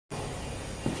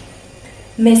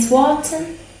Miss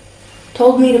Watson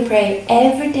told me to pray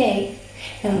every day,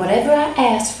 and whatever I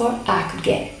asked for, I could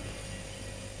get.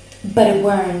 But it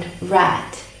weren't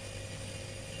right.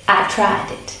 I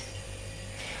tried it.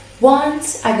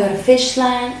 Once I got a fish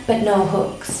line, but no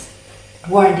hooks. It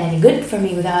weren't any good for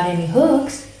me without any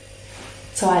hooks.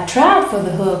 So I tried for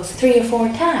the hooks 3 or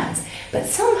 4 times, but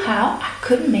somehow I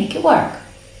couldn't make it work.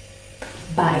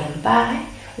 By and by,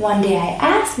 one day I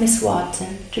asked Miss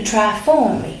Watson to try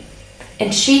for me,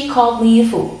 and she called me a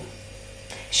fool.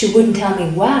 She wouldn't tell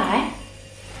me why,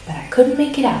 but I couldn't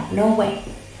make it out, no way.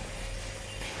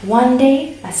 One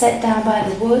day I sat down by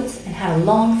the woods and had a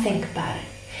long think about it,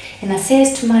 and I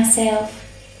says to myself,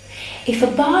 if a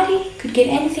body could get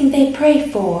anything they pray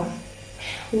for,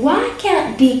 why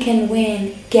can't Deacon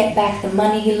Wynne get back the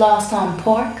money he lost on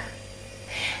pork?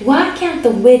 Why can't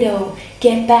the widow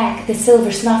get back the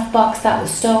silver snuff box that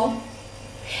was stole?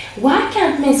 Why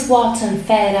can't Miss Watson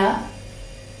fed up?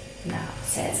 No,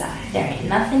 says I, there ain't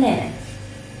nothing in it.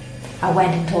 I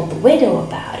went and told the widow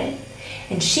about it,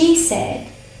 and she said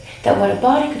that what a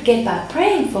body could get by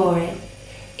praying for it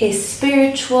is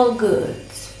spiritual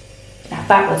goods. Now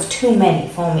that was too many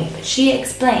for me, but she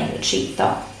explained what she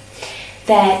thought.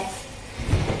 That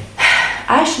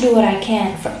I should do what I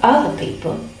can for other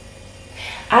people.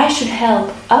 I should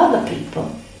help other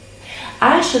people.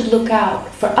 I should look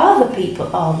out for other people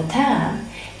all the time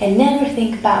and never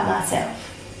think about myself.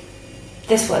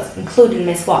 This was including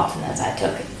Miss Watson as I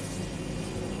took it.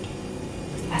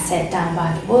 I sat down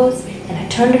by the woods and I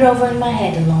turned it over in my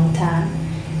head a long time,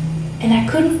 and I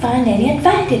couldn't find any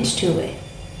advantage to it,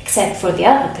 except for the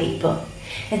other people.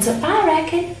 And so I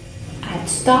reckon I'd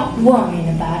stop worrying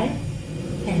about it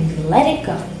and let it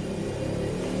go.